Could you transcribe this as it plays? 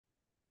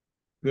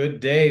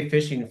Good day,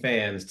 fishing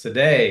fans.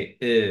 Today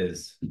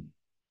is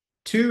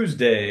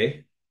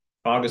Tuesday,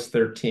 August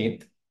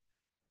 13th,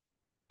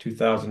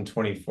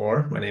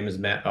 2024. My name is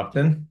Matt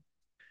Upton,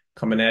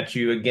 coming at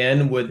you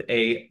again with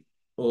a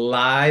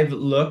live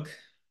look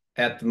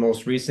at the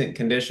most recent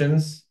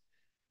conditions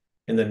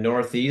in the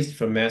Northeast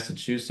from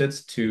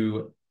Massachusetts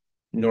to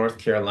North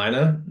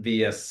Carolina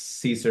via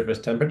sea surface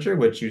temperature,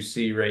 which you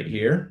see right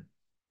here.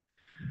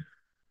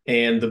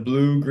 And the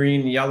blue,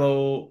 green,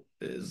 yellow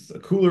is the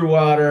cooler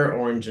water,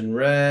 orange and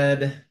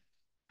red,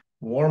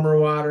 warmer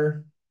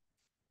water.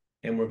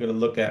 And we're going to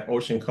look at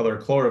ocean color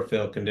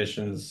chlorophyll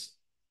conditions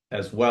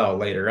as well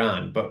later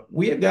on. But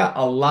we have got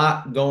a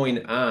lot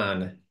going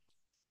on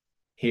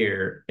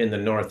here in the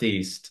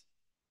Northeast.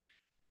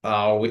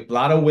 A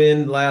lot of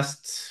wind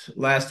last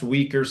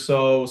week or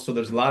so, so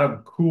there's a lot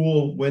of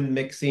cool wind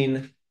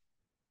mixing,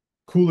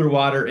 cooler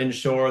water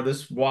inshore.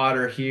 This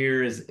water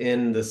here is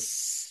in the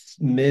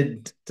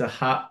mid to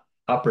hot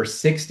upper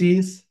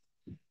 60s.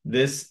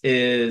 This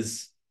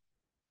is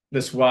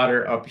this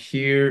water up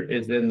here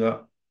is in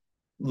the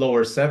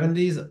lower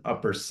 70s,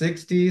 upper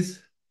 60s.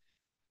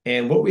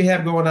 And what we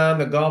have going on,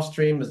 the Gulf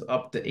Stream is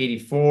up to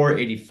 84,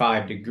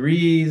 85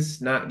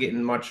 degrees, not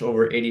getting much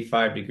over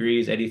 85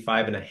 degrees,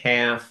 85 and a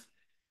half.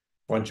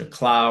 Bunch of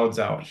clouds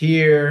out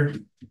here,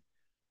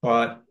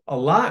 but a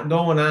lot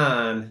going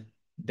on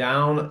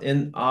down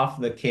in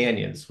off the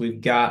canyons. We've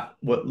got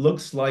what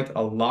looks like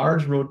a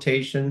large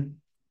rotation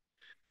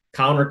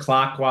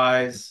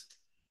counterclockwise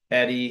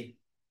eddy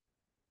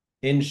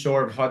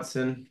inshore of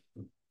Hudson,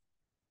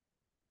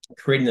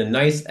 creating a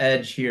nice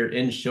edge here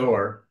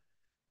inshore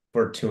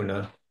for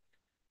tuna.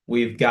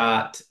 We've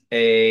got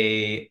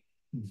a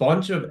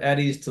bunch of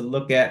eddies to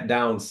look at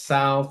down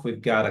south.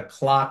 We've got a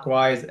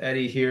clockwise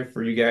eddy here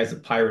for you guys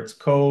at Pirates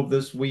Cove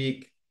this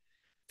week.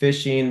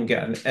 Fishing, we've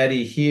got an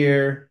eddy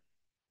here,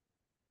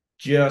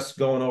 just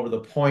going over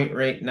the point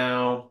right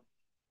now.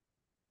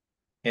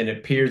 And it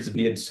appears to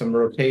be in some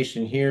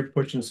rotation here,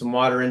 pushing some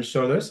water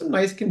inshore. There's some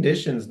nice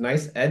conditions,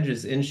 nice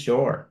edges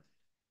inshore.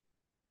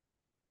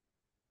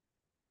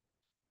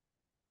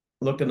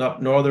 Looking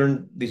up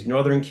these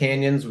northern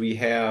canyons, we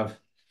have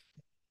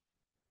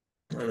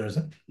there's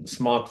a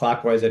small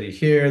clockwise eddy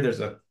here. There's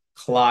a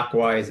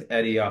clockwise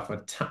eddy off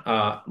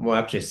of, well,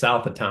 actually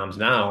south of Tom's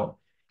now,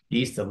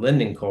 east of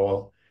Linden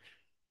Cole,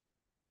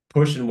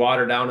 pushing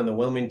water down in the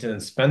Wilmington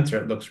and Spencer.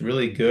 It looks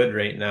really good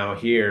right now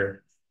here.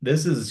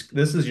 This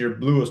is your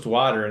bluest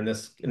water in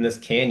this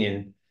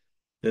canyon,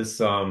 this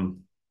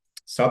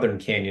southern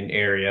canyon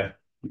area.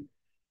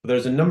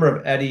 There's a number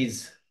of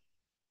eddies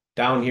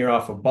down here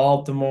off of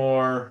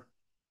Baltimore,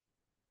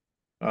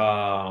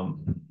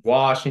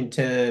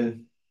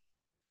 Washington,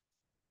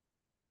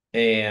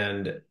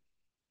 and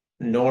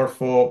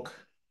Norfolk,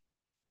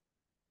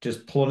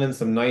 just pulling in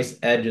some nice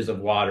edges of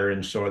water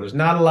inshore. There's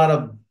not a lot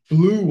of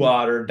blue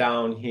water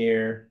down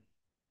here,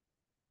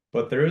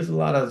 but there is a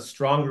lot of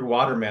stronger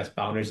water mass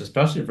boundaries,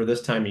 especially for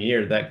this time of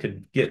year, that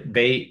could get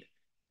bait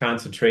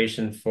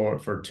concentration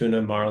for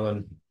tuna,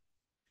 marlin,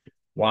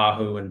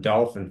 wahoo, and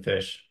dolphin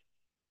fish.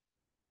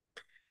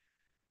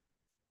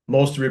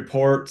 Most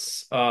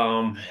reports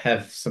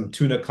have some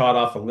tuna caught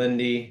off of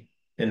Lindy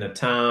in the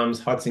Toms.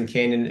 Hudson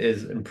Canyon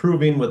is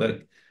improving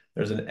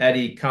there's an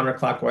eddy,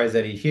 counterclockwise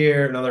eddy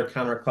here, another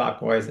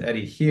counterclockwise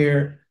eddy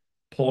here,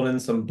 pulling in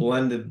some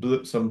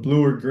some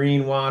blue or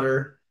green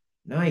water.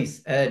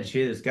 Nice edge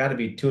here. There's got to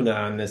be tuna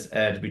on this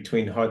edge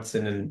between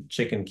Hudson and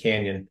Chicken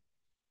Canyon.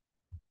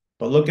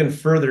 But looking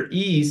further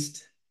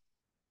east,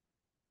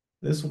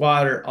 this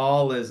water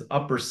all is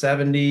upper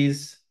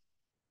 70s.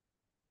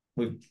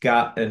 We've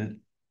got an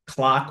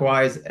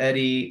clockwise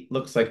eddy,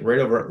 looks like right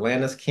over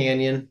Atlantis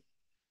Canyon.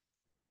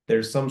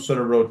 There's some sort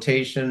of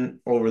rotation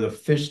over the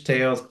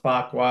fishtails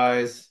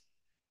clockwise.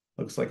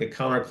 Looks like a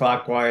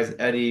counterclockwise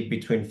eddy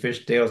between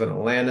fishtails and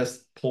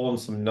Atlantis, pulling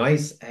some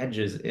nice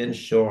edges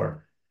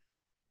inshore.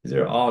 These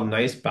are all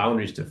nice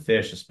boundaries to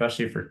fish,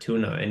 especially for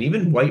tuna. And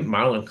even white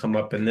marlin come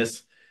up in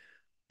this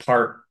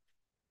part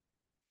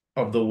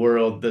of the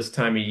world this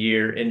time of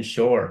year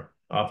inshore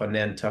off of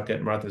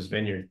Nantucket, Martha's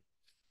Vineyard.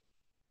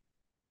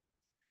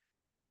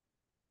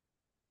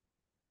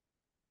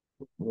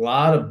 A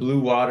lot of blue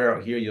water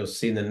out here you'll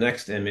see in the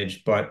next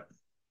image, but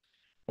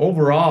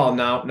overall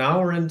now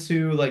we're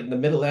into like the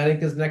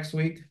Mid-Atlantic is next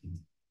week.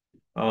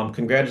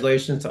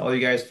 Congratulations to all you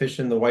guys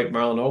fishing the White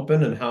Marlin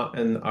Open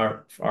and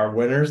our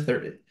winners.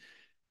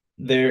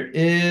 There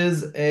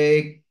is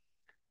a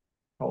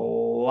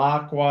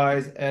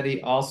clockwise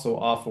eddy also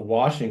off of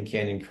Washington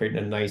Canyon,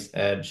 creating a nice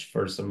edge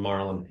for some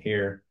marlin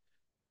here.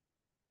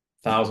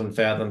 1,000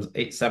 fathoms,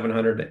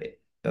 700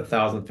 to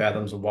 1,000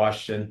 fathoms of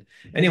Washington.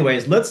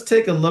 Anyways, let's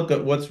take a look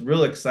at what's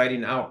real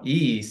exciting out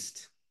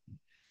east,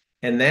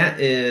 and that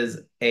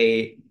is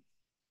a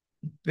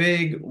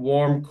big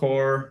warm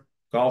core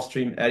Gulf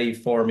Stream eddy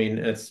forming.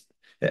 It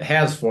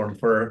has formed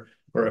for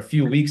a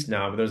few weeks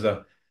now, but there's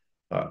a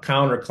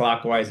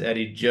counterclockwise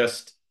eddy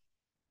just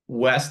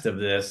west of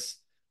this.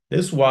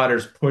 This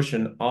water's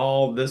pushing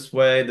all this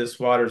way. This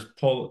water's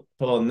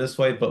pulling this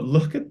way. But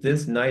look at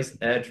this nice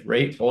edge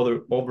right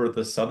over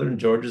the southern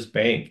Georges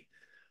Bank.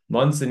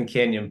 Munson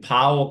Canyon,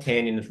 Powell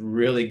Canyon is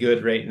really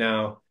good right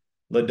now.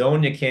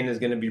 Ladonia Canyon is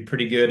going to be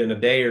pretty good in a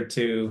day or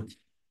two.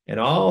 And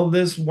all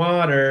this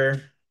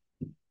water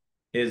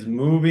is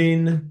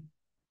moving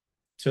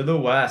to the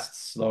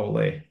west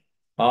slowly.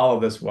 All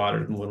of this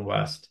water is moving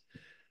west.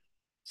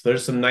 So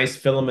there's some nice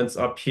filaments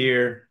up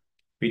here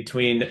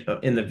between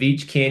in the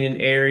Veach Canyon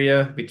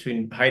area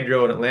between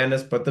Hydro and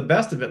Atlantis, but the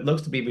best of it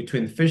looks to be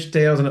between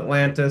Fishtails and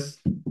Atlantis,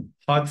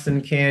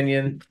 Hudson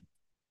Canyon,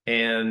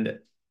 and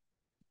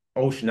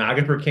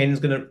Oceanographer Canyon is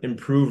going to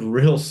improve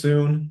real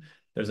soon.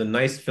 There's a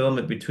nice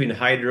filament between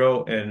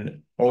Hydro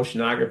and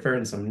Oceanographer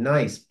and some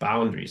nice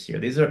boundaries here.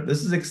 This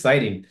is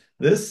exciting.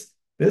 This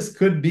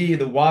could be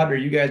the water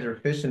you guys are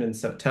fishing in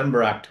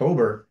September,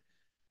 October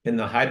in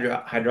the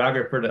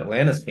hydrographer to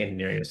Atlantis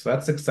Canyon area. So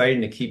that's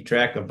exciting to keep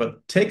track of.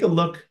 But take a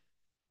look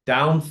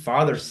down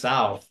farther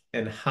south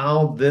and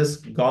how this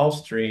Gulf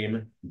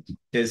Stream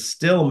is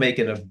still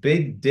making a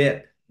big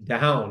dip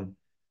down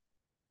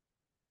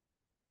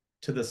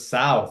to the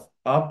south,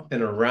 up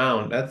and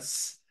around.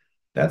 That's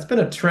been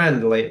a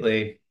trend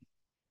lately.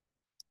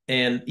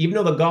 And even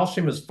though the Gulf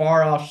Stream is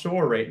far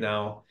offshore right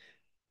now,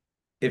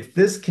 if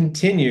this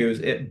continues,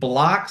 it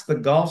blocks the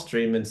Gulf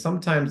Stream, and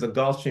sometimes the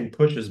Gulf Stream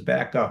pushes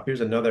back up. Here's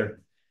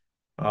another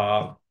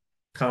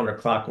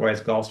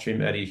counterclockwise Gulf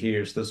Stream eddy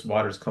here. So this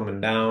water's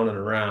coming down and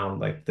around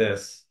like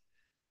this.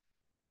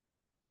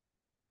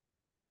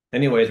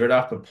 Anyways, right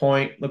off the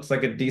point, looks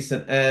like a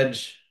decent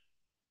edge.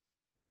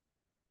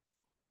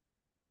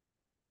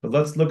 But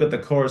let's look at the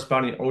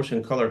corresponding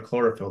ocean color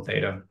chlorophyll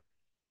data.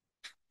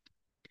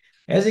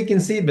 As you can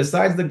see,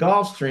 besides the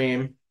Gulf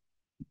Stream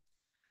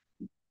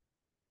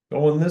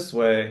going this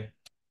way,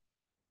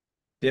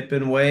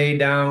 dipping way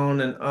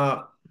down and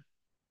up,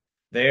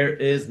 there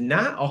is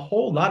not a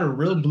whole lot of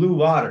real blue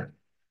water.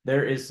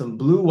 There is some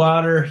blue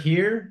water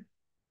here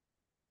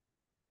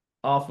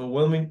off of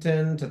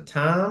Wilmington to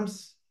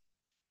Tom's.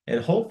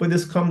 And hopefully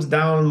this comes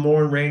down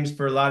more in range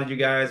for a lot of you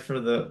guys for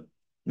the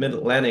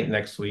Mid-Atlantic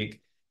next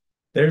week.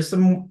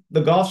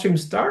 The Gulf Stream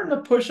starting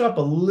to push up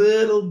a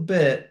little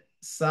bit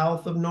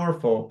south of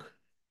Norfolk,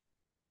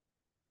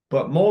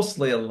 but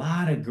mostly a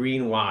lot of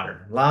green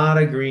water. A lot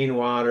of green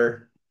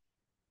water.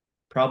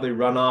 Probably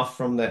runoff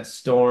from that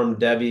storm.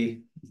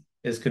 Debbie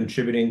is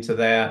contributing to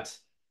that.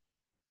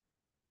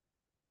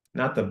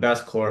 Not the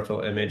best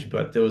chlorophyll image,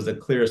 but it was the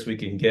clearest we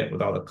can get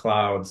with all the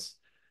clouds.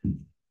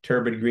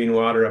 Turbid green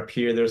water up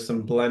here. There's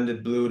some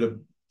blended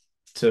blue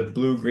to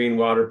blue-green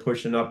water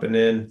pushing up and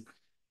in.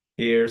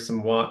 Here,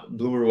 some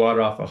bluer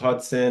water off of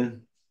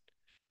Hudson.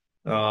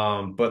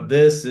 But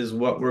this is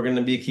what we're going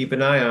to be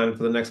keeping an eye on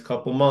for the next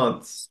couple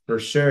months for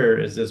sure,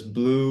 is this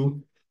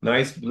blue,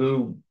 nice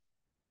blue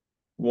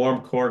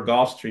warm core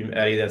Gulf Stream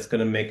eddy that's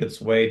going to make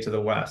its way to the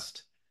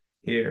west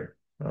here.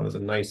 There's a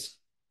nice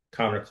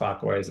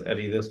counterclockwise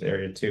eddy this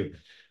area too.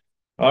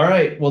 All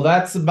right, well,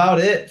 that's about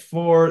it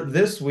for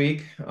this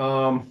week. It's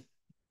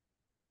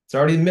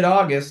already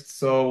mid-August,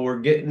 so we're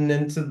getting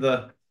into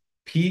the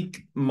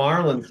peak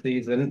marlin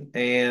season,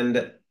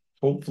 and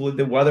hopefully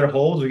the weather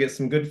holds. We get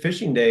some good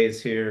fishing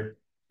days here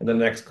in the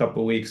next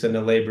couple of weeks into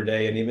Labor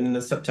Day and even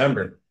into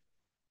September.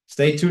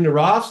 Stay tuned to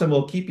ROFFS, and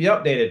we'll keep you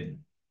updated.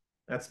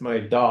 That's my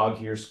dog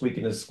here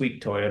squeaking his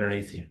squeak toy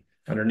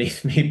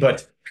underneath me.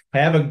 But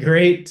have a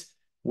great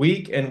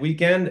week and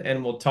weekend,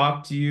 and we'll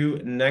talk to you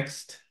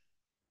next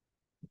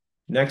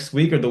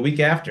week or the week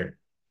after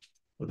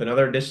with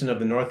another edition of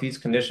the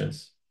Northeast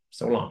Conditions.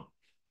 So long.